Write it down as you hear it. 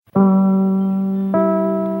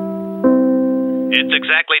It's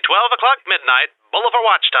exactly 12 o'clock midnight, Boulevard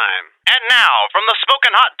Watch Time. And now, from the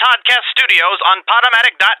Smokin' Hot Toddcast studios on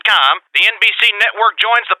Podomatic.com, the NBC network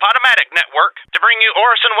joins the Podomatic network to bring you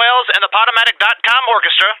Orson Welles and the Podomatic.com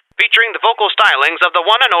Orchestra, featuring the vocal stylings of the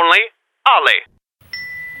one and only Ollie.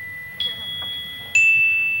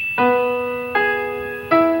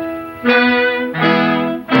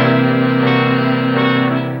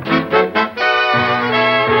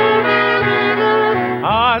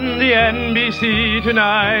 On the NBC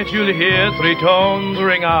tonight, you'll hear three tones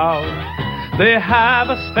ring out. They have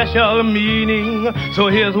a special meaning, so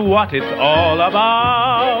here's what it's all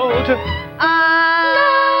about. I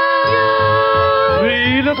love you.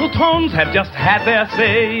 Three little tones have just had their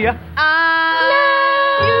say. I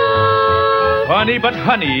love you. Funny but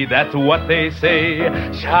honey, that's what they say.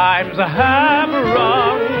 Chimes have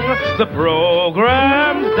rung, the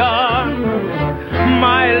program's done.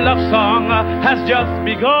 My love song has just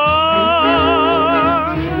begun.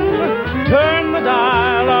 Turn the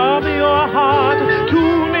dial of your heart,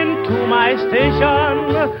 tune into my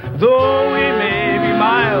station. Though we may be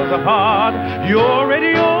miles apart, your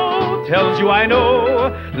radio tells you I know.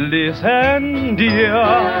 Listen,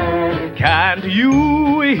 dear, can't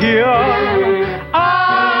you hear?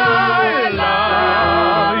 I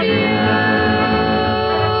love you.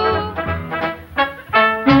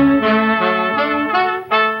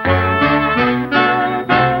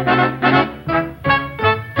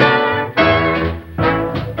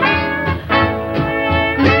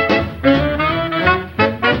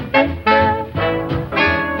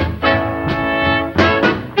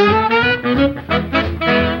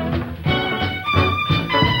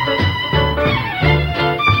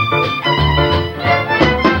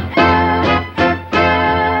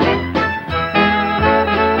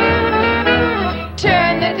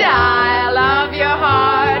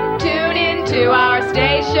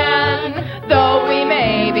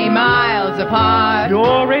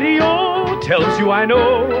 Your radio tells you I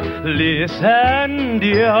know. Listen,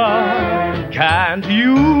 dear, can't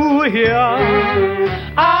you hear?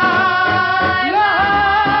 I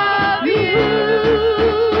love you.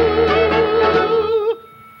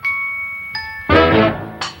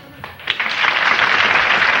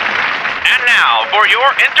 And now, for your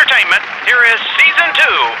entertainment, here is Season 2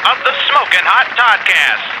 of the Smokin' Hot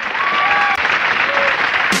Toddcast.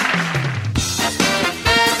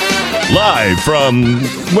 Live from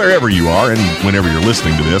wherever you are and whenever you're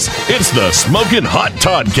listening to this, it's the Smokin' Hot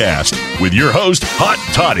Toddcast with your host, Hot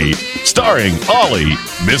Toddy, starring Ollie,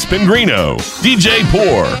 Miss Pingrino, DJ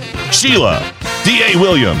Poor, Sheila, D.A.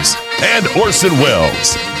 Williams, and Orson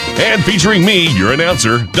Welles. And featuring me, your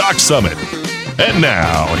announcer, Doc Summit. And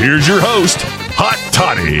now, here's your host, Hot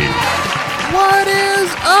Toddy. What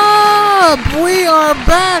is up? We are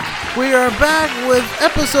back. We are back with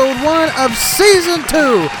episode 1 of season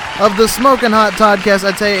 2 of the Smokin' Hot Toddcast.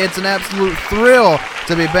 I tell you, it's an absolute thrill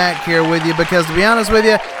to be back here with you because, to be honest with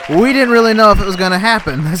you, we didn't really know if it was going to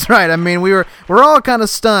happen. That's right. I mean, we're all kind of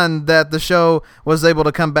stunned that the show was able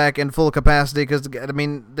to come back in full capacity because, I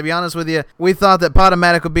mean, to be honest with you, we thought that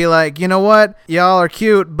Podomatic would be like, you know what? Y'all are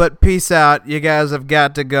cute, but peace out. You guys have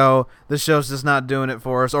got to go. The show's just not doing it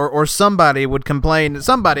for us. Or somebody would complain.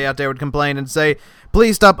 Somebody out there would complain and say,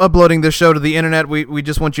 please stop uploading this show to the internet. We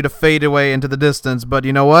just want you to fade away into the distance. But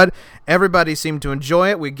you know what? Everybody seemed to enjoy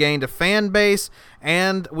it. We gained a fan base.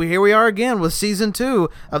 And here we are again with Season 2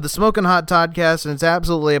 of the Smokin' Hot Toddcast, and it's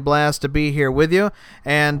absolutely a blast to be here with you.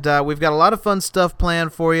 And we've got a lot of fun stuff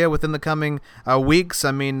planned for you within the coming weeks.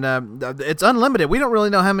 I mean, it's unlimited. We don't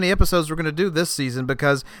really know how many episodes we're going to do this season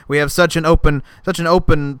because we have such an open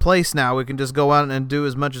place now. We can just go out and do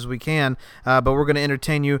as much as we can, but we're going to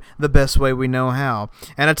entertain you the best way we know how.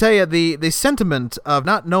 And I tell you, the sentiment of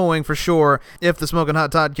not knowing for sure if the Smokin'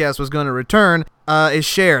 Hot Toddcast was going to return is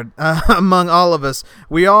shared among all of us.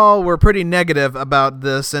 We all were pretty negative about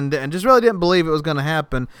this and just really didn't believe it was going to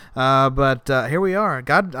happen. But here we are.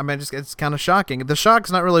 God, I mean, it's kind of shocking. The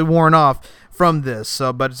shock's not really worn off from this.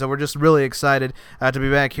 So we're just really excited to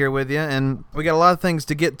be back here with you, and we got a lot of things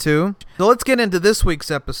to get to. So let's get into this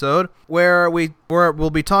week's episode, where we'll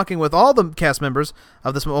be talking with all the cast members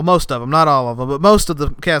of this. Well, most of them, not all of them, but most of the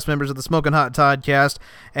cast members of the Smokin' Hot Toddcast,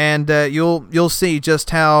 and you'll see just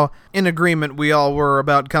how in agreement we all were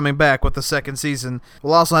about coming back with the second season.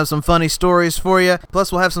 We'll also have some funny stories for you.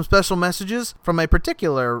 Plus, we'll have some special messages from a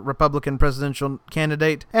particular Republican presidential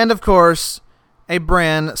candidate, and of course, a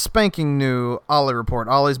brand spanking new Ollie report.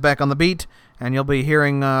 Ollie's back on the beat, and you'll be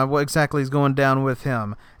hearing what exactly is going down with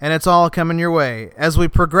him. And it's all coming your way as we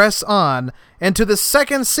progress on into the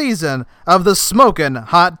second season of the Smokin'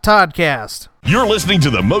 Hot Toddcast. You're listening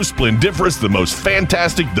to the most splendiferous, the most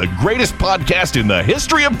fantastic, the greatest podcast in the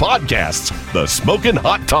history of podcasts, the Smokin'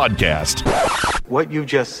 Hot Toddcast. What you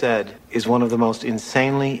just said is one of the most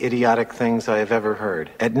insanely idiotic things I have ever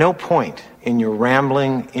heard. At no point in your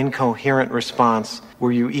rambling, incoherent response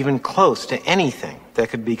were you even close to anything that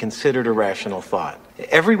could be considered a rational thought.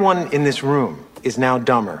 Everyone in this room is now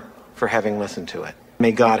dumber for having listened to it.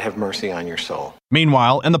 May God have mercy on your soul.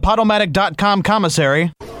 Meanwhile, in the Podomatic.com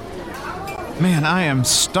commissary... Man, I am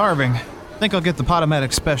starving. Think I'll get the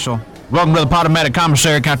Podomatic special. Welcome to the Podomatic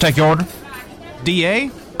commissary. Can I take your order?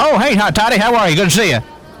 D.A.? Oh, hey, Hot Toddy. How are you? Good to see you.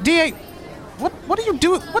 D.A., what are you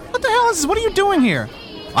doing? What the hell is this? What are you doing here?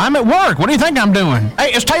 I'm at work. What do you think I'm doing?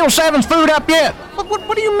 Hey, is Table 7's food up yet?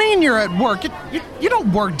 What do you mean you're at work? You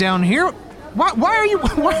don't work down here. Why are you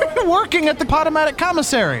working at the Podomatic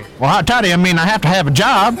commissary? Well, Hot Toddy, I have to have a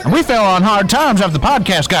job. And we fell on hard times after the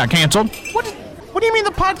podcast got canceled. What do you mean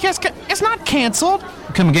the podcast? It's not canceled.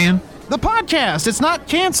 Come again? The podcast, it's not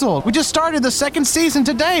canceled. We just started the second season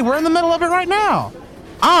today. We're in the middle of it right now.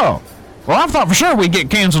 Oh. Well, I thought for sure we'd get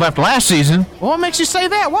canceled after last season. Well, what makes you say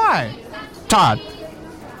that? Why? Todd,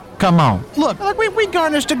 come on. Look, we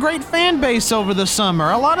garnished a great fan base over the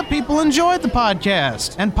summer. A lot of people enjoyed the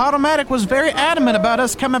podcast. And Podomatic was very adamant about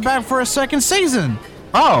us coming back for a second season.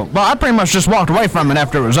 Oh, well, I pretty much just walked away from it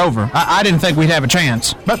after it was over. I didn't think we'd have a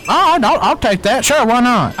chance. But I'll take that. Sure, why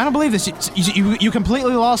not? I don't believe this. You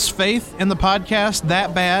completely lost faith in the podcast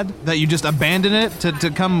that bad that you just abandoned it to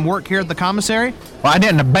come work here at the commissary? Well, I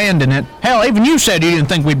didn't abandon it. Hell, even you said you didn't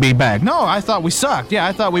think we'd be back. No, I thought we sucked. Yeah,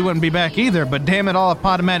 I thought we wouldn't be back either. But damn it all, if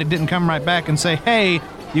Podomatic didn't come right back and say, hey,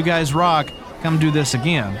 you guys rock, come do this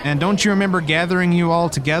again. And don't you remember gathering you all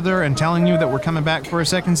together and telling you that we're coming back for a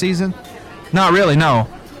second season? Not really, no.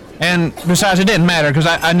 And besides, it didn't matter because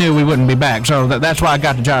I knew we wouldn't be back, so that's why I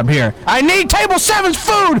got the job here. I need Table 7's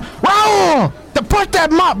food! Raul! To put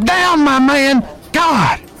that mop down, my man!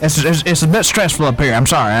 God! It's a bit stressful up here. I'm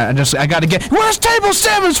sorry. I got to get... Where's Table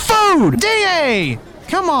 7's food? D.A.!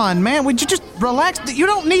 Come on, man. Would you just relax? You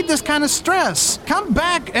don't need this kind of stress. Come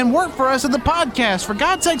back and work for us at the podcast. For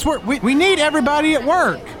God's sakes, we need everybody at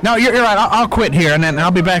work. No, you're right. I'll quit here, and then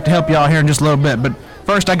I'll be back to help y'all here in just a little bit, but...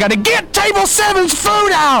 First, I gotta get Table 7's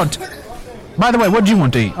food out! By the way, what'd you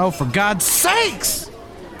want to eat? Oh, for God's sakes!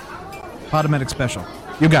 Podomatic special.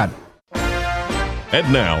 You got it.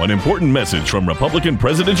 And now, an important message from Republican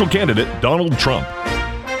presidential candidate Donald Trump.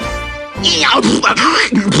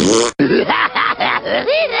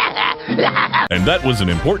 And that was an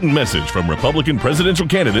important message from Republican presidential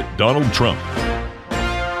candidate Donald Trump.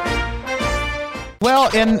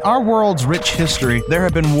 Well, in our world's rich history, there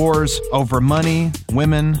have been wars over money,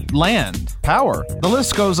 women, land, power. The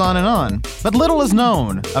list goes on and on. But little is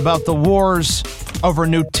known about the wars over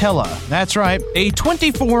Nutella. That's right. A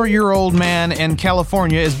 24-year-old man in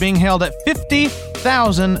California is being held at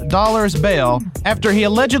 $50,000 bail after he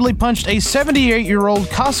allegedly punched a 78-year-old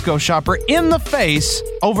Costco shopper in the face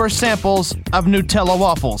over samples of Nutella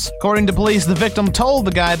waffles. According to police, the victim told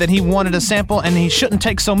the guy that he wanted a sample and he shouldn't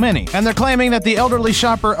take so many. And they're claiming that the elderly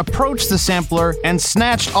shopper approached the sampler and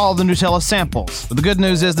snatched all the Nutella samples. But the good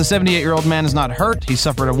news is the 78-year-old man is not hurt. He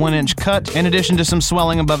suffered a 1-inch cut in addition to some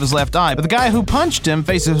swelling above his left eye. But the guy who punched him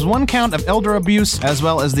faces 1 count of elder abuse as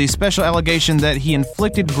well as the special allegation that he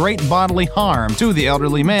inflicted great bodily harm to the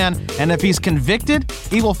elderly man, and if he's convicted,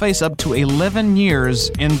 he will face up to 11 years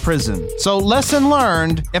in prison. So lesson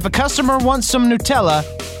learned, if a customer wants some Nutella,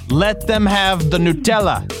 let them have the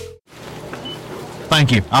Nutella.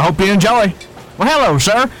 Thank you. I hope you enjoy. Well, hello,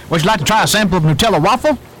 sir. Would you like to try a sample of Nutella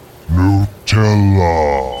waffle?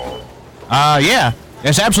 Nutella. Yeah.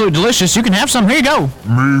 It's absolutely delicious. You can have some. Here you go.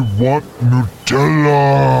 Me want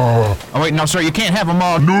Nutella. Oh, wait, no, sir. You can't have them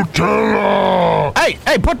all. Nutella.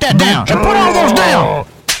 Hey, put that down. Hey, put all those down.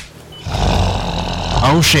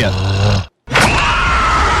 Oh, shit.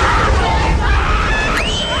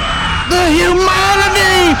 The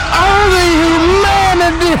humanity! Oh, the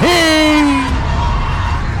humanity!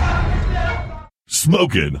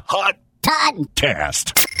 Smokin' Hot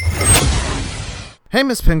Toddcast. Hey,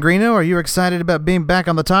 Miss Pingrino, are you excited about being back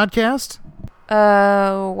on the Toddcast?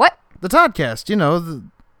 What? The Toddcast, you know, the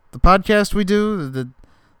podcast we do, the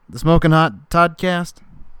Smokin' Hot Toddcast.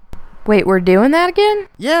 Wait, we're doing that again?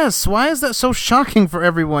 Yes, why is that so shocking for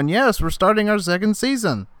everyone? Yes, we're starting our second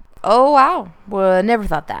season. Oh, wow. Well, I never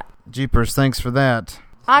thought that. Jeepers, thanks for that.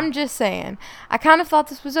 I'm just saying. I kind of thought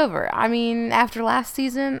this was over. I mean, after last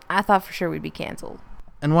season, I thought for sure we'd be canceled.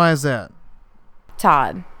 And why is that?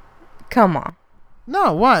 Todd, come on.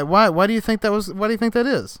 No, why? Why do you think that was? Why do you think that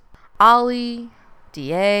is? Ollie,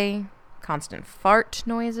 DA, constant fart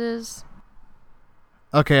noises.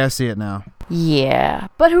 Okay, I see it now. Yeah,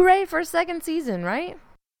 but hooray for a second season, right?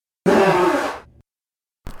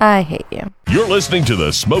 I hate you. You're listening to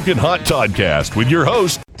the Smokin' Hot Toddcast with your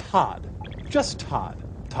host, Todd. Just Todd.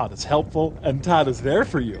 Todd is helpful, and Todd is there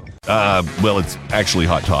for you. well, it's actually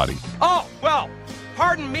Hot Toddy. Oh, well,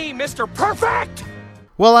 pardon me, Mr. Perfect!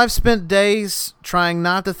 Well, I've spent days trying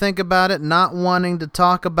not to think about it, not wanting to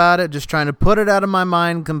talk about it, just trying to put it out of my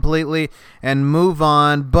mind completely and move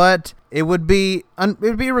on. But it would be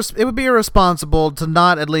irresponsible to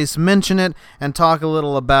not at least mention it and talk a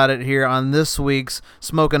little about it here on this week's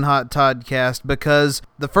Smokin' Hot Toddcast, because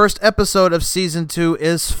the first episode of season 2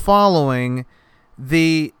 is following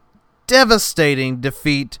the devastating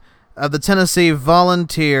defeat of the Tennessee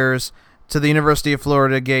Volunteers to the University of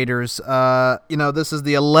Florida Gators. This is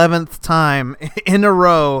the 11th time in a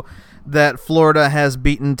row that Florida has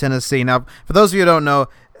beaten Tennessee. Now, for those of you who don't know,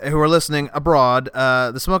 who are listening abroad,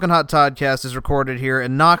 the Smokin' Hot Toddcast is recorded here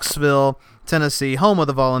in Knoxville, Tennessee, home of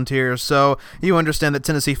the Volunteers. So you understand that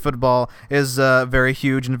Tennessee football is a very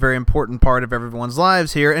huge and very important part of everyone's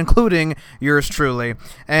lives here, including yours truly.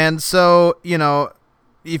 And so,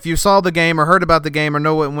 if you saw the game or heard about the game or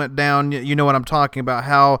know what went down, you know what I'm talking about,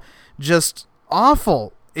 how just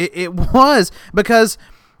awful it was. Because,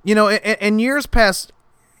 in years past,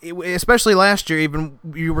 especially last year, even,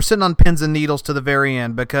 you were sitting on pins and needles to the very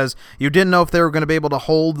end because you didn't know if they were going to be able to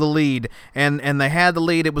hold the lead, and they had the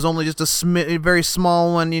lead. It was only just a very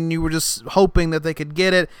small one, and you were just hoping that they could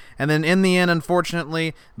get it, and then in the end,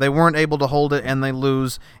 unfortunately, they weren't able to hold it, and they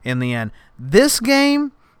lose in the end. This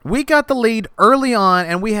game, we got the lead early on,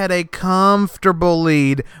 and we had a comfortable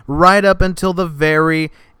lead right up until the very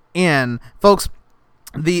end. Folks,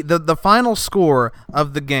 the final score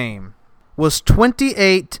of the game was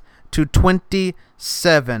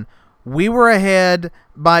 28-27. We were ahead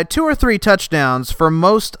by 2 or 3 touchdowns for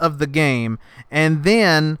most of the game, and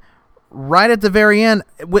then right at the very end,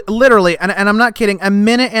 literally, and I'm not kidding, a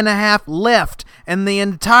minute and a half left in the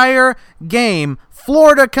entire game,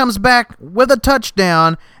 Florida comes back with a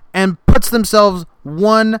touchdown and puts themselves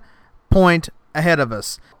 1 point ahead of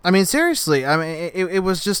us. I mean, seriously, it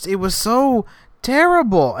was so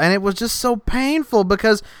terrible, and it was just so painful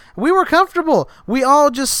because we were comfortable. We all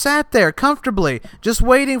just sat there comfortably, just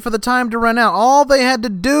waiting for the time to run out. All they had to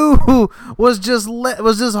do was just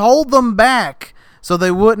hold them back so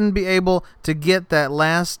they wouldn't be able to get that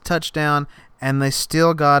last touchdown, and they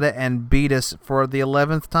still got it and beat us for the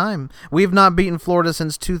 11th time. We've not beaten Florida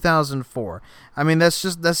since 2004. I mean, that's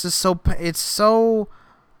just so, it's so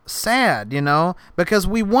sad, because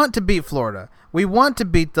we want to beat Florida. We want to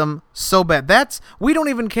beat them so bad. We don't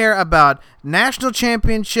even care about national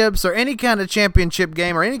championships or any kind of championship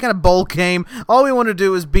game or any kind of bowl game. All we want to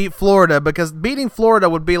do is beat Florida, because beating Florida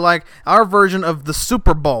would be like our version of the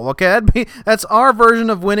Super Bowl. Okay, that's our version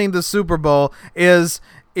of winning the Super Bowl is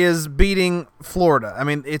beating Florida. I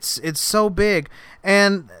mean, it's so big,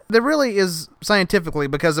 and there really is scientifically,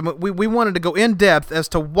 because we wanted to go in depth as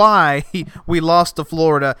to why we lost to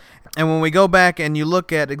Florida. And when we go back and you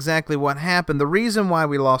look at exactly what happened, the reason why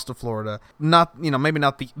we lost to Florida, maybe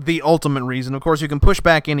not the ultimate reason. Of course, you can push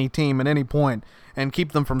back any team at any point and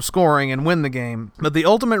keep them from scoring and win the game. But the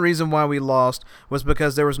ultimate reason why we lost was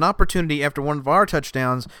because there was an opportunity after one of our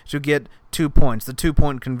touchdowns to get 2 points, the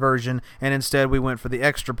 2-point conversion, and instead we went for the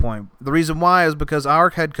extra point. The reason why is because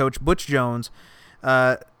our head coach, Butch Jones,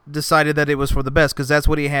 decided that it was for the best, because that's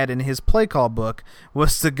what he had in his play call book,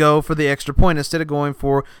 was to go for the extra point instead of going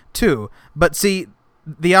for 2. But see,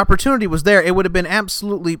 the opportunity was there. It would have been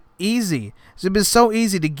absolutely easy. It would have been so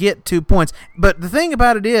easy to get 2 points. But the thing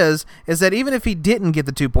about it is that even if he didn't get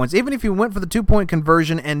the 2 points, even if he went for the 2-point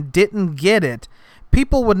conversion and didn't get it,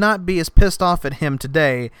 people would not be as pissed off at him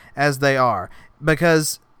today as they are,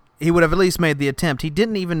 because he would have at least made the attempt. He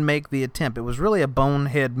didn't even make the attempt. It was really a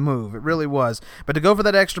bonehead move. It really was. But to go for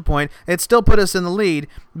that extra point, it still put us in the lead.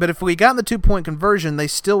 But if we got the 2-point conversion, they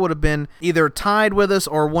still would have been either tied with us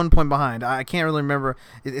or 1 point behind. I can't really remember.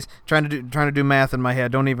 It's trying to do math in my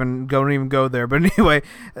head. Don't even go there. But anyway,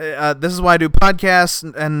 this is why I do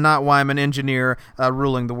podcasts and not why I'm an engineer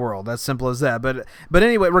ruling the world. As simple as that. But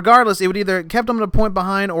anyway, regardless, it would either kept them at a point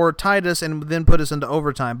behind or tied us and then put us into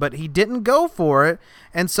overtime. But he didn't go for it,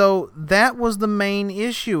 and so that was the main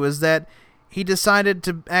issue, is that he decided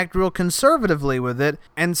to act real conservatively with it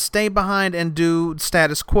and stay behind and do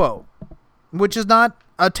status quo, which is not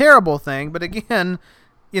a terrible thing, but again,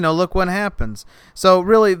 look what happens. So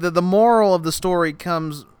really, the moral of the story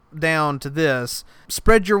comes down to this: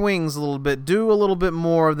 spread your wings a little bit, do a little bit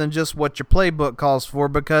more than just what your playbook calls for,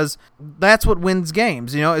 because that's what wins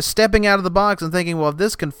games. Is stepping out of the box and thinking, well, if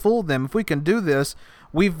this can fool them, if we can do this,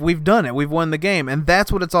 we've done it, we've won the game. And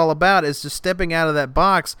that's what it's all about, is just stepping out of that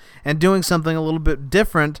box and doing something a little bit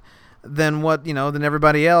different than what than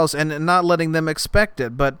everybody else, and not letting them expect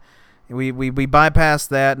it. But we bypassed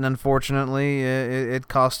that, and unfortunately it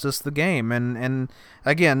cost us the game. And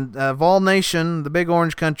again, Vol Nation, the big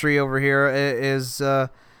orange country over here, is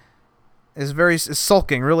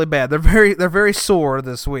sulking really bad. They're very sore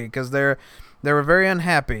this week, because they were very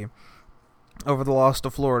unhappy over the loss to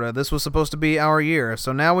Florida. This was supposed to be our year,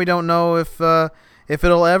 so now we don't know if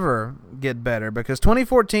it'll ever get better, because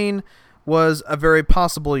 2014 was a very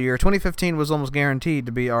possible year. 2015 was almost guaranteed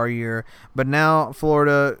to be our year, but now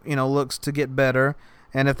Florida, looks to get better,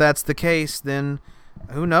 and if that's the case, then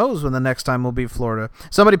who knows when the next time we'll beat Florida.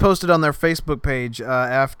 Somebody posted on their Facebook page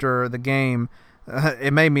after the game,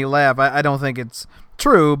 it made me laugh. I don't think it's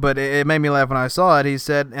true, but it made me laugh when I saw it. He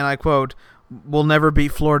said, and I quote, "We'll never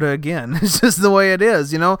beat Florida again." It's just the way it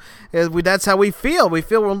is, That's how we feel. We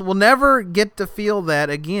feel we'll never get to feel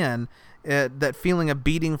that again. That feeling of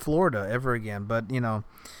beating Florida ever again. But,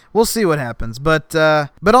 we'll see what happens. But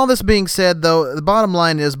all this being said, though, the bottom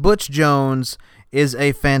line is Butch Jones is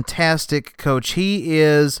a fantastic coach. He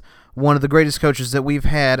is one of the greatest coaches that we've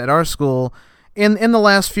had at our school in the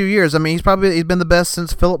last few years. I mean, he's been the best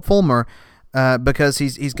since Philip Fulmer. Because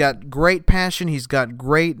he's got great passion, he's got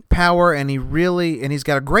great power, and he's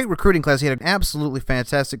got a great recruiting class. He had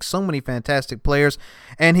so many fantastic players,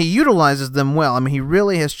 and he utilizes them well. I mean, he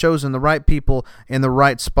really has chosen the right people in the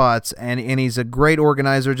right spots, and he's a great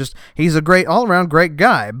organizer. He's a great all-around great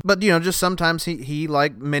guy. But just sometimes he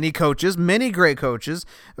like many great coaches,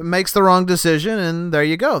 makes the wrong decision, and there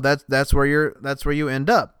you go. That's where you end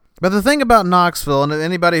up. But the thing about Knoxville, and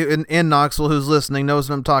anybody in Knoxville who's listening knows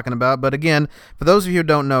what I'm talking about, but again, for those of you who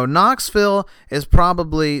don't know, Knoxville is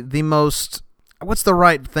probably the most, what's the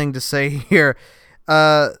right thing to say here?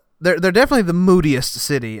 They're definitely the moodiest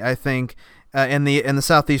city, I think, in the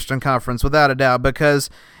Southeastern Conference, without a doubt,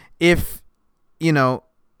 because granted,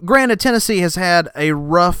 Tennessee has had a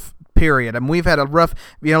rough period. I mean, we've had a rough,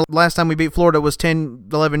 last time we beat Florida was 10,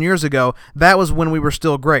 11 years ago. That was when we were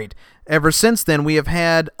still great. Ever since then, we have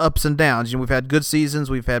had ups and downs. We've had good seasons,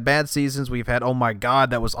 we've had bad seasons, we've had, oh my God,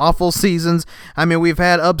 that was awful seasons. I mean, we've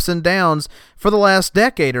had ups and downs for the last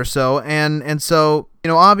decade or so, and so,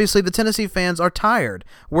 obviously the Tennessee fans are tired.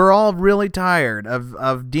 We're all really tired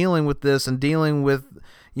of dealing with this and dealing with,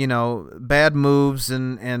 bad moves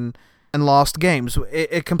and lost games.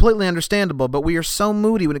 It completely understandable, but we are so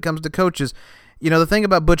moody when it comes to coaches. The thing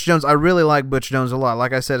about Butch Jones, I really like Butch Jones a lot.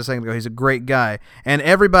 Like I said a second ago, he's a great guy. And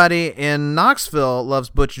everybody in Knoxville loves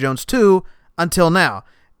Butch Jones too, until now.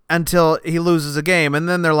 Until he loses a game, and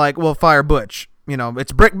then they're like, well, fire Butch.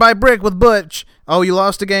 It's brick by brick with Butch. Oh, you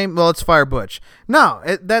lost a game? Well, let's fire Butch. No,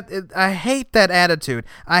 I hate that attitude.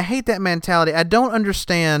 I hate that mentality. I don't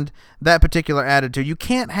understand that particular attitude. You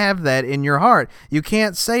can't have that in your heart. You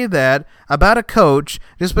can't say that about a coach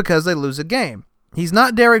just because they lose a game. He's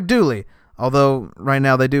not Derek Dooley, although right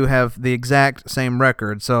now they do have the exact same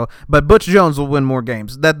record. But Butch Jones will win more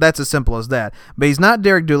games. That's as simple as that. But he's not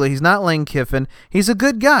Derek Dooley. He's not Lane Kiffin. He's a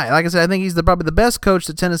good guy. Like I said, I think he's probably the best coach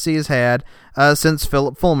that Tennessee has had since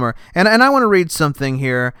Philip Fulmer. And I want to read something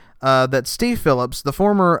here that Steve Phillips, the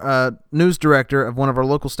former news director of one of our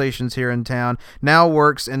local stations here in town, now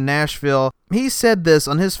works in Nashville. He said this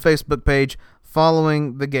on his Facebook page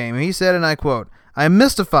following the game. He said, and I quote, "I am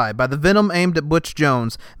mystified by the venom aimed at Butch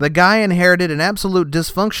Jones. The guy inherited an absolute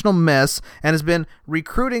dysfunctional mess and has been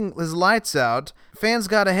recruiting his lights out. Fans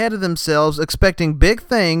got ahead of themselves expecting big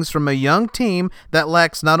things from a young team that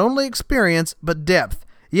lacks not only experience but depth.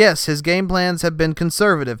 Yes, his game plans have been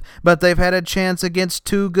conservative, but they've had a chance against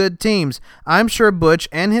two good teams. I'm sure Butch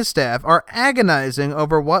and his staff are agonizing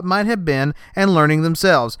over what might have been and learning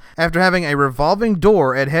themselves. After having a revolving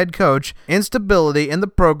door at head coach, instability in the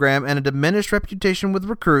program, and a diminished reputation with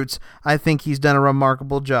recruits, I think he's done a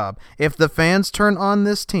remarkable job. If the fans turn on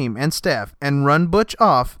this team and staff and run Butch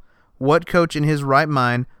off, what coach in his right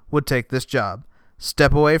mind would take this job?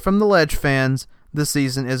 Step away from the ledge, fans. The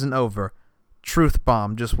season isn't over." Truth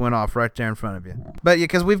bomb just went off right there in front of you. But yeah,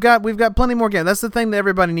 because we've got plenty more games. That's the thing that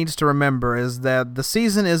everybody needs to remember, is that the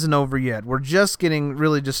season isn't over yet. We're just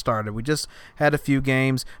just started. We just had a few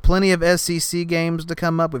games, plenty of SEC games to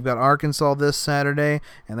come up. We've got Arkansas this Saturday,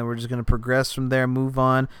 and then we're just going to progress from there, move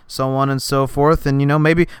on, so on and so forth. And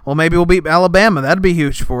maybe we'll beat Alabama. That'd be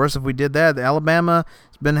huge for us if we did that. Alabama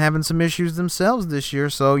is been having some issues themselves this year.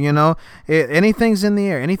 So, anything's in the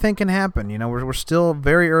air. Anything can happen. We're still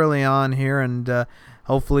very early on here, and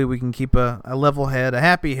hopefully we can keep a level head, a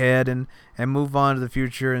happy head, and move on to the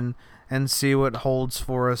future and see what holds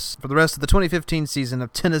for us for the rest of the 2015 season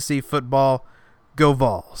of Tennessee football. Go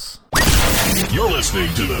Vols. You're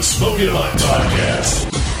listening to the Smokin' Hot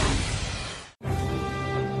Toddcast.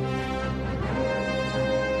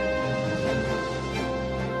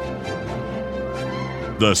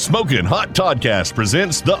 The Smokin' Hot Toddcast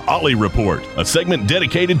presents the Ollie Report, a segment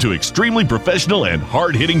dedicated to extremely professional and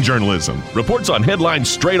hard-hitting journalism. Reports on headlines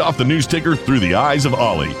straight off the news ticker through the eyes of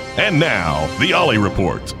Ollie. And now, the Ollie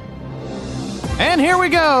Report. And here we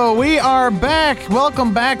go. We are back.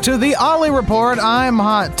 Welcome back to the Ollie Report. I'm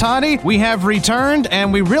Hot Toddy. We have returned,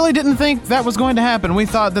 and we really didn't think that was going to happen. We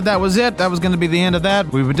thought that was it. That was going to be the end of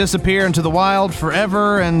that. We would disappear into the wild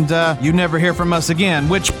forever, and you'd never hear from us again,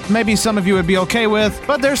 which maybe some of you would be okay with,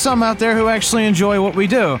 but there's some out there who actually enjoy what we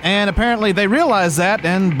do. And apparently they realized that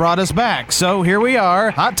and brought us back. So here we are,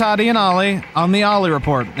 Hot Toddy and Ollie on the Ollie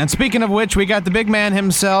Report. And speaking of which, we got the big man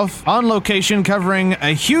himself on location covering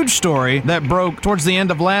a huge story that broke towards the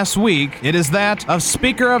end of last week. It is that of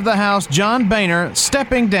Speaker of the House John Boehner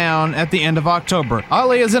stepping down at the end of October.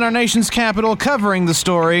 Ollie is in our nation's capital covering the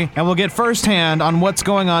story, and we'll get firsthand on what's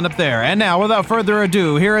going on up there. And now, without further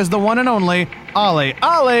ado, here is the one and only Ollie.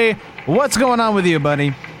 Ollie, what's going on with you,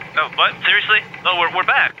 buddy? Oh, what? Seriously? Oh, we're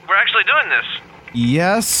back. We're actually doing this.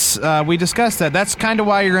 Yes, we discussed that. That's kind of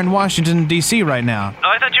why you're in Washington, D.C. right now. Oh,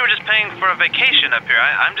 I thought you were just paying for a vacation up here.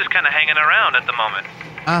 I'm just kind of hanging around at the moment.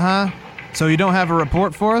 Uh-huh. So you don't have a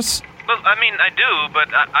report for us? Well, I mean, I do, but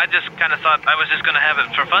I just kind of thought I was just going to have it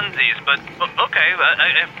for funsies. But okay,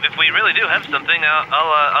 if we really do have something,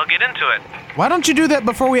 I'll get into it. Why don't you do that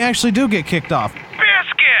before we actually do get kicked off?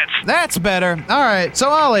 Biscuits! That's better. All right. So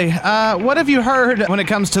Ollie, what have you heard when it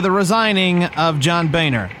comes to the resigning of John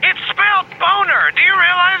Boehner? It's spelled boner. Do you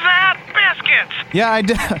realize that? Biscuits. Yeah, I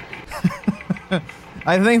do.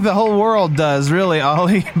 I think the whole world does, really,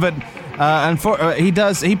 Ollie. But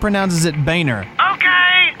he pronounces it Boehner.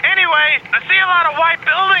 Okay. Anyway, I see a lot of white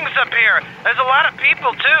buildings up here. There's a lot of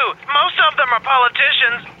people, too. Most of them are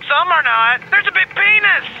politicians. Some are not. There's a big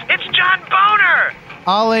penis. It's John Boehner.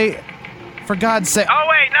 Ollie, for God's sake. Oh,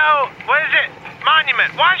 wait, no. What is it?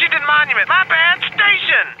 Monument. Washington Monument. My bad.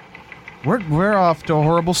 Station. We're off to a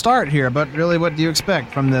horrible start here, but really, what do you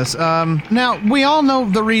expect from this? Now, we all know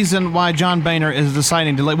the reason why John Boehner is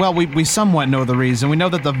deciding to... Well, we somewhat know the reason. We know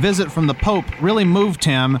that the visit from the Pope really moved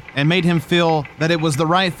him and made him feel that it was the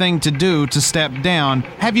right thing to do to step down.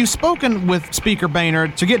 Have you spoken with Speaker Boehner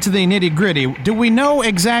to get to the nitty-gritty? Do we know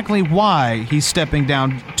exactly why he's stepping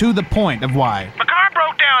down, to the point of why? My car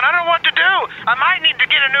broke down. I don't know what to do. I might need to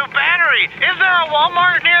get a new battery. Is there a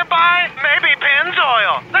Walmart nearby? Maybe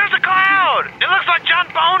Pennzoil. There's a cloud. It looks like John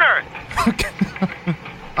Boehner.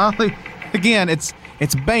 Ollie, again, it's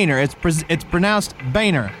Boehner. It's pronounced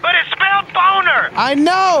Boehner. But it's spelled boner. I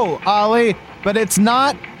know, Ollie, but it's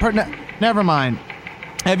not. Never mind.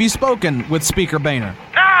 Have you spoken with Speaker Boehner?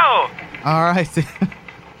 No. All right.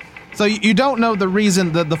 So you don't know the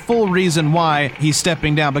reason, the full reason why he's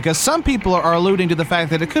stepping down, because some people are alluding to the fact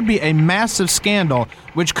that it could be a massive scandal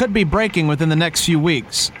which could be breaking within the next few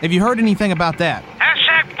weeks. Have you heard anything about that?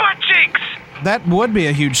 Hashtag butt cheeks. That would be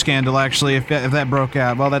a huge scandal, actually, if that broke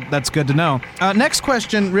out. Well, that's good to know. Next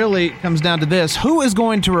question really comes down to this. Who is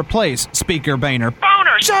going to replace Speaker Boehner?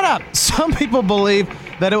 Boner! Shut up! Some people believe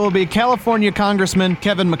that it will be California Congressman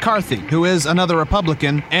Kevin McCarthy, who is another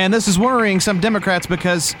Republican, and this is worrying some Democrats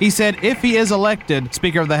because he said if he is elected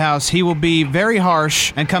Speaker of the House, he will be very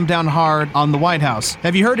harsh and come down hard on the White House.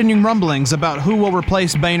 Have you heard any rumblings about who will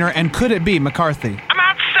replace Boehner, and could it be McCarthy? I'm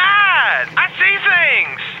outside! I see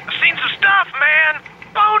things! I've seen some stuff, man!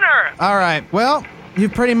 Boner! All right, well,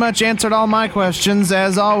 you've pretty much answered all my questions.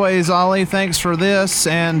 As always, Ollie, thanks for this.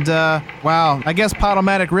 And, wow, I guess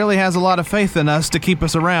Podomatic really has a lot of faith in us to keep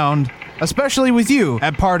us around, especially with you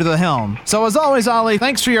at part of the helm. So as always, Ollie,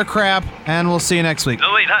 thanks for your crap, and we'll see you next week.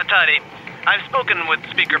 Oh, wait, Hot Toddy. I've spoken with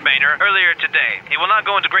Speaker Boehner earlier today. He will not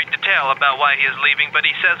go into great detail about why he is leaving, but he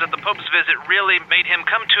says that the Pope's visit really made him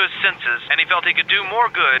come to his senses, and he felt he could do more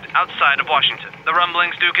good outside of Washington. The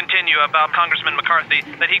rumblings do continue about Congressman McCarthy,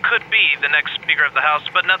 that he could be the next Speaker of the House,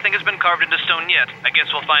 but nothing has been carved into stone yet. I guess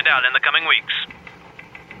we'll find out in the coming weeks.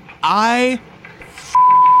 I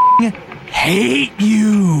hate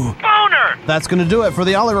you. Boner! That's going to do it for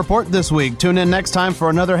the Ollie Report this week. Tune in next time for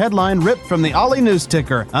another headline ripped from the Ollie News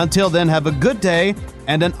Ticker. Until then, have a good day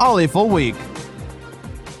and an Ollie-ful week.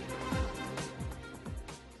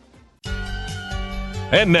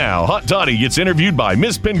 And now, Hot Toddy gets interviewed by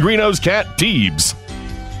Miss Pengrino's cat, Teebs.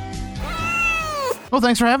 Well,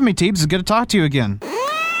 thanks for having me, Teebs. It's good to talk to you again.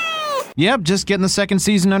 Yep, just getting the second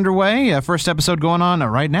season underway. First episode going on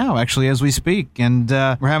right now, actually, as we speak. And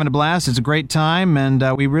we're having a blast. It's a great time,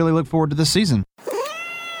 and we really look forward to this season.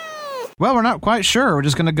 Well, we're not quite sure. We're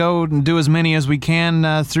just going to go and do as many as we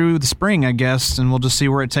can through the spring, I guess, and we'll just see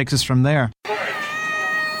where it takes us from there.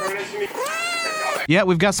 Yeah,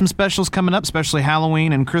 we've got some specials coming up, especially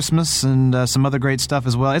Halloween and Christmas and some other great stuff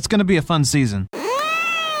as well. It's going to be a fun season.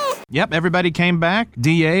 Yep, everybody came back.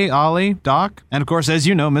 D.A., Ollie, Doc, and of course, as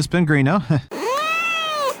you know, Miss Pingrino.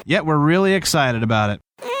 Yeah, we're really excited about it.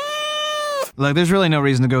 Look, there's really no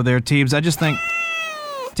reason to go there, Teebs. I just think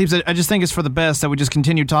it's for the best that we just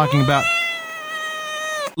continue talking about...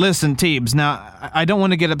 Listen, Teebs, now, I don't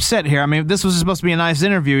want to get upset here. I mean, this was supposed to be a nice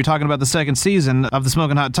interview talking about the second season of the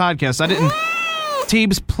Smokin' Hot Toddcast. I didn't...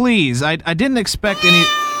 Teebs, please, I didn't expect any...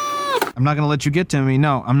 I'm not going to let you get to me.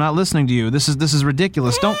 No, I'm not listening to you. This is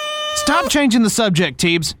ridiculous. Don't... Stop changing the subject,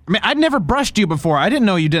 Teebs. I mean, I'd never brushed you before. I didn't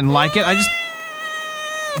know you didn't like it.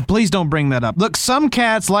 Please don't bring that up. Look, some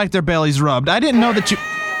cats like their bellies rubbed. I didn't know that you...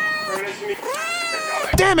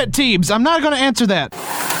 Damn it, Teebs. I'm not going to answer that.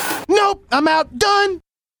 Nope, I'm out. Done.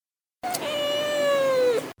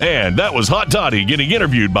 And that was Hot Toddy getting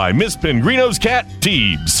interviewed by Miss Pingrino's cat,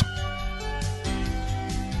 Teebs.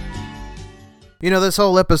 You know, this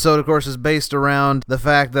whole episode, of course, is based around the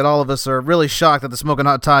fact that all of us are really shocked that the Smokin'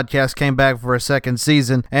 Hot Toddcast came back for a second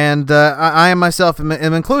season, and I myself am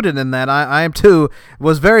included in that. I too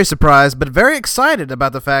was very surprised, but very excited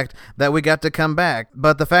about the fact that we got to come back.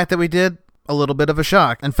 But the fact that we did, a little bit of a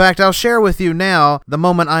shock. In fact, I'll share with you now the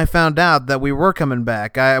moment I found out that we were coming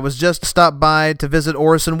back. I was just stopped by to visit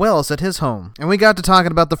Orson Welles at his home, and we got to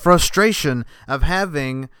talking about the frustration of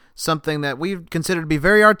having something that we consider to be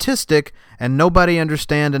very artistic and nobody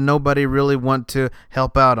understand and nobody really want to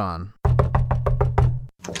help out on.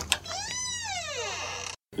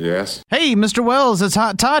 Yes? Hey, Mr. Wells, it's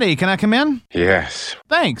Hot Toddy. Can I come in? Yes.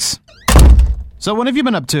 Thanks. So what have you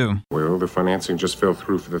been up to? Well, the financing just fell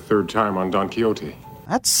through for the third time on Don Quixote.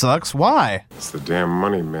 That sucks. Why? It's the damn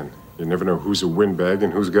money men. You never know who's a windbag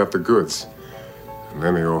and who's got the goods. And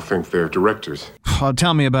then they all think they're directors. Oh,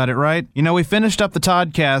 tell me about it, right? You know, we finished up the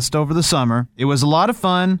Toddcast over the summer. It was a lot of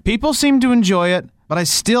fun. People seem to enjoy it, but I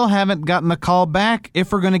still haven't gotten the call back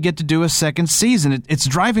if we're going to get to do a second season. It's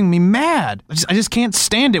driving me mad. I just can't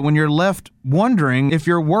stand it when you're left wondering if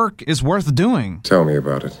your work is worth doing. Tell me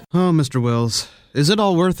about it. Oh, Mr. Wells, is it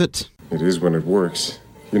all worth it? It is when it works.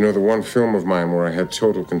 You know, the one film of mine where I had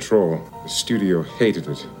total control, the studio hated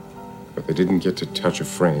it, but they didn't get to touch a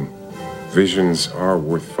frame. Visions are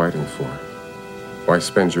worth fighting for. Why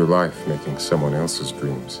spend your life making someone else's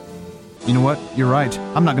dreams? You know what? You're right.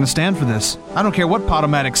 I'm not going to stand for this. I don't care what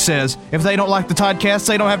Podomatic says. If they don't like the Toddcast,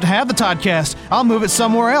 they don't have to have the Toddcast. I'll move it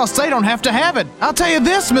somewhere else. They don't have to have it. I'll tell you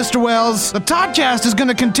this, Mr. Wells. The Toddcast is going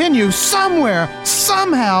to continue somewhere.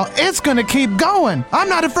 Somehow, it's going to keep going. I'm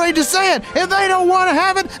not afraid to say it. If they don't want to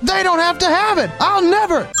have it, they don't have to have it. I'll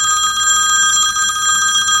never...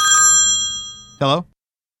 Hello?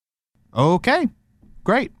 Okay.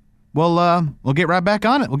 Great. Well, we'll get right back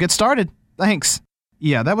on it. We'll get started. Thanks.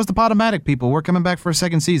 Yeah, that was the Podomatic people. We're coming back for a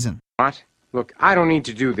second season. What? Look, I don't need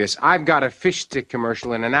to do this. I've got a fish stick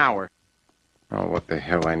commercial in an hour. Oh, what the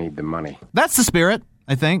hell? I need the money. That's the spirit,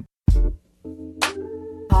 I think.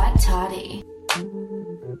 Hot Toddy.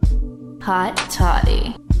 Hot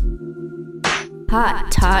Toddy.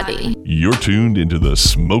 Hot Toddy. You're tuned into the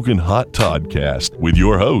Smokin' Hot Toddcast with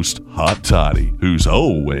your host, Hot Toddy, who's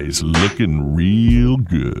always looking real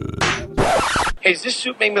good. Hey, does this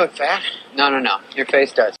suit make me look fat? No. Your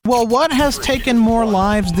face does. Well, what has taken more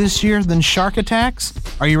lives this year than shark attacks?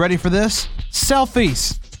 Are you ready for this?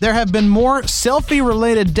 Selfies. There have been more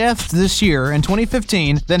selfie-related deaths this year in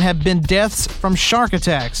 2015 than have been deaths from shark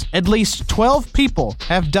attacks. At least 12 people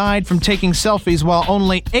have died from taking selfies, while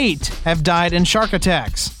only 8 have died in shark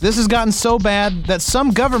attacks. This has gotten so bad that some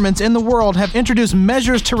governments in the world have introduced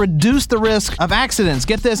measures to reduce the risk of accidents.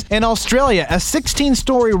 Get this, in Australia, a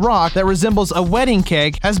 16-story rock that resembles a wedding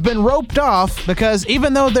cake has been roped off because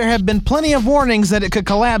even though there have been plenty of warnings that it could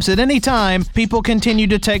collapse at any time, people continue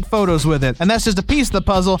to take photos with it. And that's just a piece of the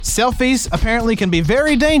puzzle. Selfies apparently can be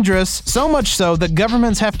very dangerous, so much so that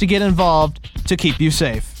governments have to get involved to keep you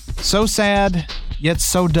safe. So sad, yet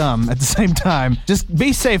so dumb at the same time. Just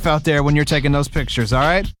be safe out there when you're taking those pictures, all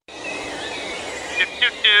right?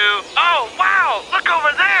 Oh, wow! Look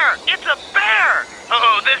over there! It's a bear!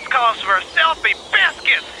 Oh, this calls for a selfie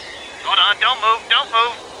biscuit! Hold on, don't move.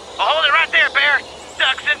 Oh, hold it right there, bear!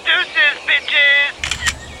 Ducks and deuces, bitches!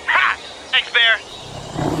 Ha! Thanks, bear!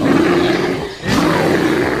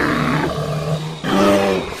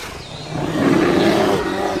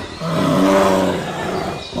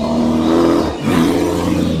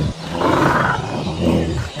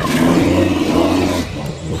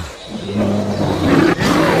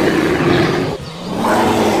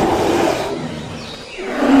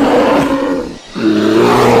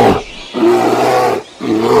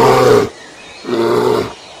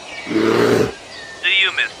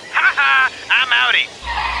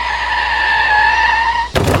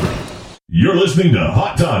 listening to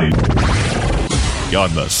Hot Toddy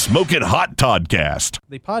on the Smokin' Hot Toddcast.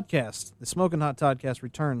 The podcast, the Smokin' Hot Toddcast,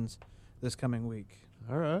 returns this coming week.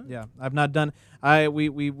 All right. Yeah, I've not done.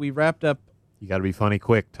 We wrapped up. You got to be funny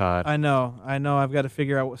quick, Todd. I know. I've got to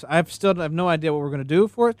figure out. I have no idea what we're going to do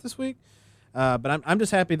for it this week. But I'm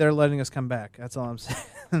just happy they're letting us come back. That's all I'm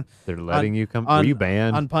saying. They're letting you come. Were you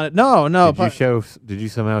banned? No. Did you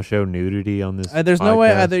somehow show nudity on this? There's podcast? no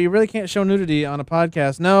way. You really can't show nudity on a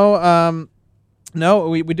podcast. No. No,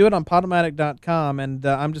 we do it on Podomatic.com, and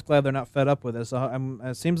I'm just glad they're not fed up with us.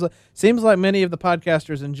 It seems like many of the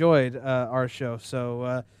podcasters enjoyed our show,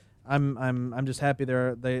 so I'm just happy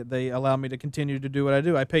they allow me to continue to do what I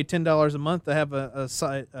do. I pay $10 a month to have a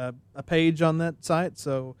site a page on that site,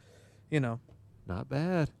 so not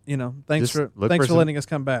bad. Thanks for letting us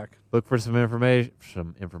come back. Look for some inspiration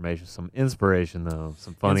though,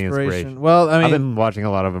 some funny inspiration. Well, I mean, I've been watching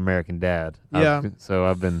a lot of American Dad. Yeah,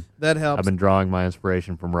 that helps. I've been drawing my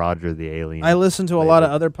inspiration from Roger the Alien. I listen to a lot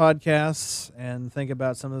of other podcasts and think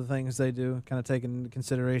about some of the things they do, kind of take into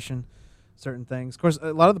consideration certain things. Of course,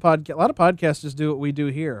 a lot of podcasts just do what we do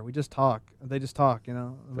here. We just talk. They just talk,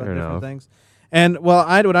 about different things. And what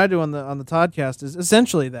I do on the Toddcast is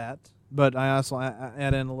essentially that. But I also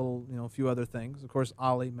add in a little, a few other things. Of course,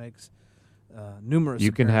 Ollie makes numerous.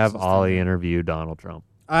 You can have Ollie interview Donald Trump.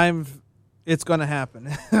 It's going to happen.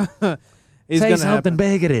 Say something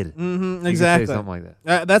bigoted. Mm-hmm, exactly. Say something like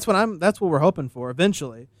that. That's what we're hoping for.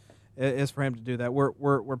 Eventually, is for him to do that.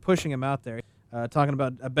 We're pushing him out there. Talking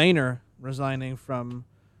about Boehner resigning from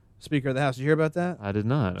Speaker of the House. Did you hear about that? I did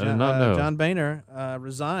not. I did not know. John Boehner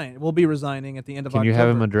will be resigning at the end of October. Can you have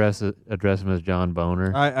him address him as John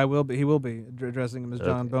Boner? I will be. He will be addressing him as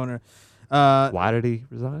John Boner. Why did he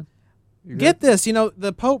resign? Get this.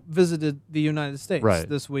 The Pope visited the United States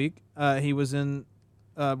this week. He was in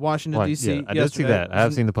Washington, D.C. Yeah, I did see that. I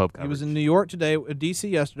have seen the Pope coverage. He was in New York today, D.C.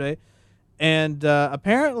 yesterday. And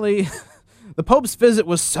apparently the Pope's visit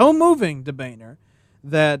was so moving to Boehner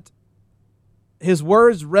that his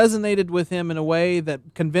words resonated with him in a way that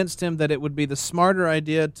convinced him that it would be the smarter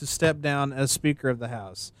idea to step down as Speaker of the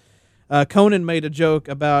House. Conan made a joke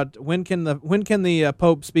about when can the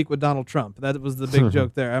Pope speak with Donald Trump? That was the big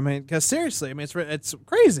joke there. I mean, because seriously, it's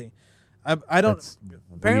crazy. I don't. That's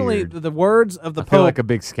apparently, weird. the words of the I Pope. feel like a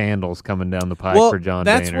big scandal's coming down the pike for John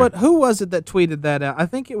Boehner. Who was it that tweeted that out? I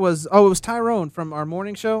think it was Tyrone from our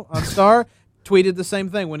morning show on Star. Tweeted the same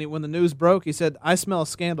thing when the news broke. He said, "I smell a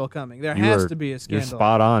scandal coming. There has to be a scandal." You're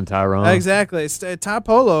spot on, Tyrone. Exactly. Ty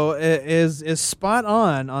Polo is spot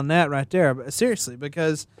on that right there. But seriously,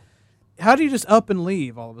 because how do you just up and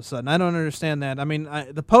leave all of a sudden? I don't understand that. I mean,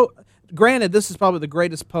 the Pope. Granted, this is probably the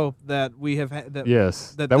greatest Pope that we have had. That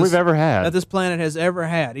we've ever had. That this planet has ever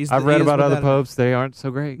had. I've read about other popes; they aren't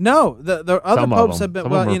so great. No, the other popes have been.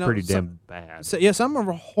 Some of them are pretty damn bad. Some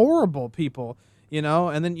are horrible people.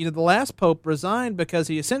 And then the last pope resigned because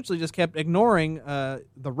he essentially just kept ignoring the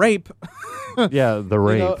rape. Yeah, the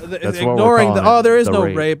rape. That's ignoring what we're calling there is the no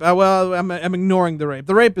rape. Well, I'm ignoring the rape.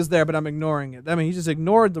 The rape is there, but I'm ignoring it. I mean, he just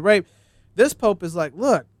ignored the rape. This pope is like,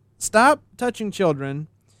 look, stop touching children.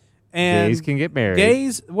 And gays can get married.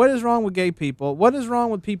 Gays, what is wrong with gay people? What is wrong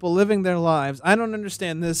with people living their lives? I don't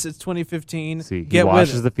understand this. It's 2015. See, he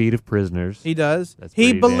washes the feet of prisoners. He does.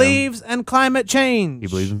 He believes in climate change. He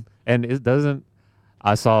believes in, and it doesn't.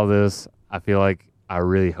 I saw this. I feel like I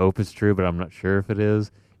really hope it's true, but I'm not sure if it is.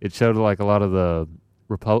 It showed like a lot of the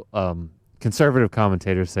conservative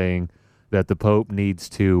commentators saying that the Pope needs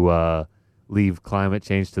to leave climate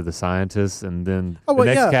change to the scientists, and then the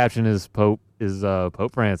next caption is Pope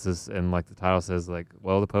Francis, and like the title says, like,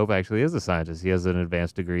 well, the Pope actually is a scientist. He has an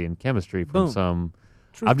advanced degree in chemistry from some.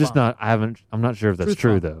 I'm not sure if that's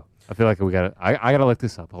true though. I feel like I gotta look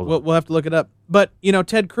this up. Hold on. We'll have to look it up. But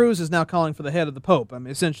Ted Cruz is now calling for the head of the Pope. I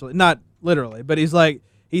mean, essentially, not literally, but he's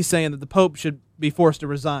saying that the Pope should be forced to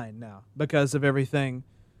resign now because of everything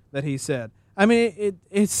that he said. I mean,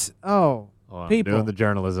 it's people doing the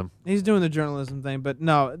journalism. He's doing the journalism thing, but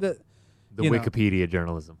no, the Wikipedia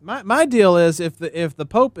journalism. My deal is if the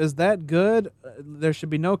Pope is that good, there should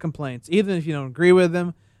be no complaints, even if you don't agree with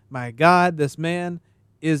him. My God, this man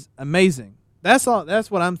is amazing. That's all.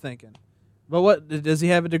 That's what I'm thinking. But what does he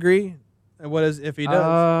have a degree? And what is if he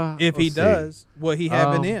does? Does, will he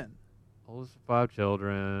have an in? Oldest of 5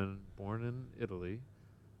 children, born in Italy.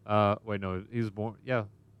 Wait, no, he was born. Yeah,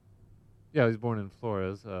 he was born in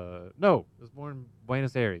Flores. No, he was born in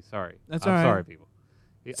Buenos Aires. Sorry, that's all right. Sorry, people.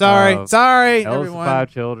 Sorry, everyone.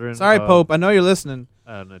 5 children. Sorry, Pope. I know you're listening.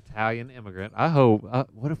 An Italian immigrant. I hope.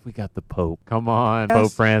 What if we got the Pope? Come on, yes.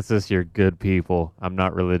 Pope Francis, you're good people. I'm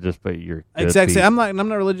not religious, but you're good exactly. people. I'm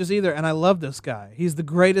not religious either, and I love this guy. He's the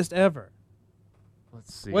greatest ever.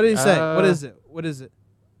 Let's see. What did he say? What is it? What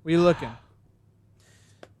are you looking?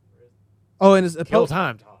 Oh, and it's a Kill Pope.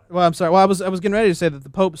 time. Well, I'm sorry. Well, I was getting ready to say that the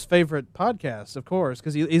Pope's favorite podcast, of course,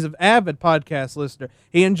 because he's an avid podcast listener.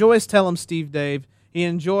 He enjoys Tell 'em Steve Dave. He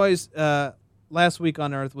enjoys Last Week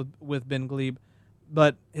on Earth with Ben Glebe,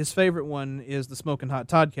 but his favorite one is the Smokin' Hot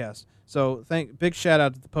Toddcast. So big shout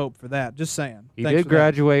out to the Pope for that. Just saying. He did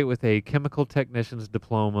graduate with a chemical technician's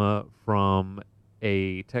diploma from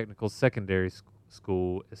a technical secondary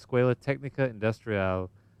school, Escuela Técnica Industrial.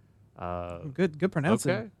 Good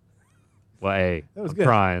pronouncing. Okay. Well, hey, That was I'm good.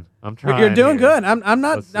 trying. I'm trying. You're doing here. good. I'm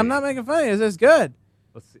not making fun. It's good.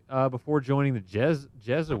 Let's see. Before joining the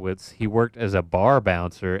Jesuits, he worked as a bar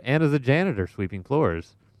bouncer and as a janitor sweeping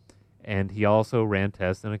floors. And he also ran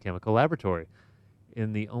tests in a chemical laboratory.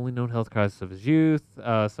 In the only known health crisis of his youth,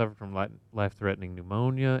 suffered from life-threatening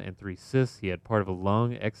pneumonia and 3 cysts. He had part of a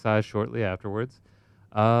lung excised shortly afterwards.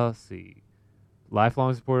 Let's see.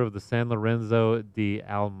 Lifelong supporter of the San Lorenzo de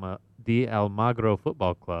Almagro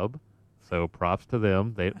Football Club. So props to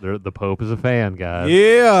them. The Pope is a fan, guys.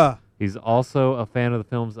 Yeah. He's also a fan of the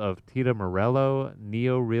films of Tita Morello,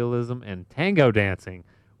 neo-realism, and tango dancing,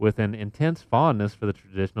 with an intense fondness for the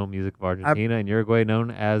traditional music of Argentina and Uruguay known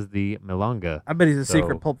as the milonga. I bet he's a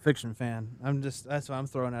secret Pulp Fiction fan. That's what I'm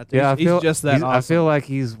throwing out there. Yeah, he's just that awesome. I feel like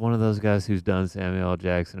he's one of those guys who's done Samuel L.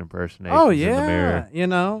 Jackson impersonations Oh in the mirror.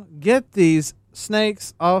 yeah, get these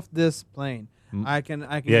snakes off this plane. I can.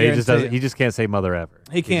 Yeah, he just can't say mother ever.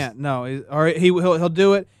 He can't. No, he'll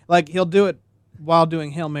do it like he'll do it while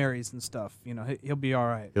doing Hail Marys and stuff. You know, he'll be all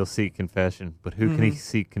right. He'll seek confession, but who can he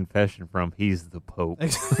seek confession from? He's the Pope.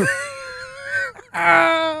 He's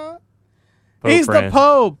the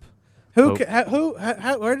Pope. Who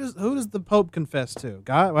does the Pope confess to?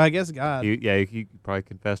 God? Well, I guess God. He probably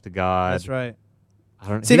confess to God. That's right. I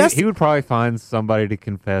don't. See, he would probably find somebody to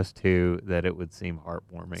confess to that it would seem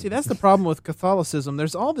heartwarming. See, that's the problem with Catholicism.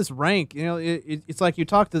 There's all this rank. You know, it's like you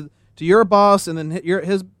talk to your boss, and then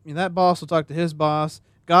that boss will talk to his boss.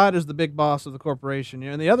 God is the big boss of the corporation. You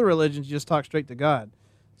know, in the other religions, you just talk straight to God.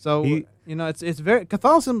 So it's very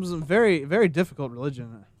Catholicism is a very, very difficult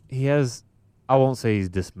religion. He has. I won't say he's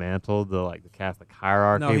dismantled the Catholic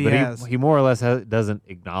hierarchy, No, but he more or less doesn't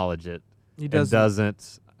acknowledge it. He doesn't. And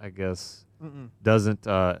doesn't, I guess. Doesn't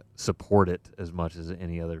support it as much as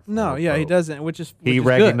any other. No, yeah, he doesn't. Which is he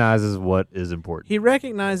recognizes what is important. He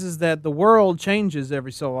recognizes that the world changes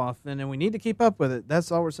every so often, and we need to keep up with it.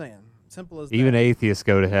 That's all we're saying. Simple as Even that. atheists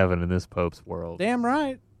go to heaven in this Pope's world. Damn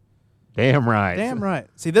right. Damn right. Damn right.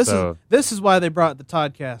 See, this is why they brought the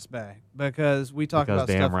Toddcast back, because we talk about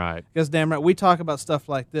damn stuff. Right. Because damn right, we talk about stuff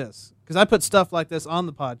like this. Because I put stuff like this on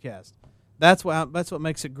the podcast. That's what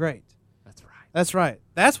makes it great. That's right.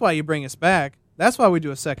 That's why you bring us back. That's why we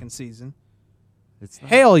do a second season.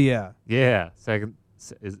 Hell yeah. Yeah. Second.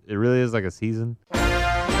 It really is like a season.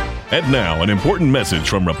 And now, an important message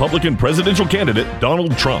from Republican presidential candidate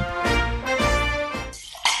Donald Trump.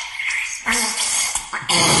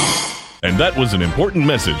 And that was an important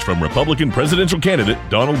message from Republican presidential candidate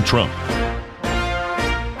Donald Trump.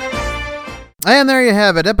 And there you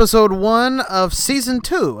have it. Episode 1 of Season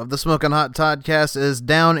 2 of the Smokin' Hot Toddcast is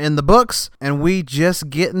down in the books, and we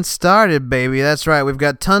just getting started, baby. That's right. We've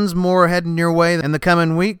got tons more heading your way in the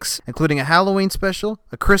coming weeks, including a Halloween special,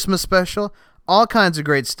 a Christmas special, all kinds of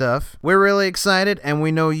great stuff. We're really excited, and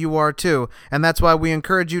we know you are too. And that's why we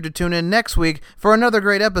encourage you to tune in next week for another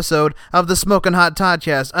great episode of the Smokin' Hot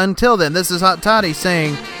Toddcast. Until then, this is Hot Toddy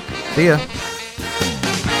saying, see ya.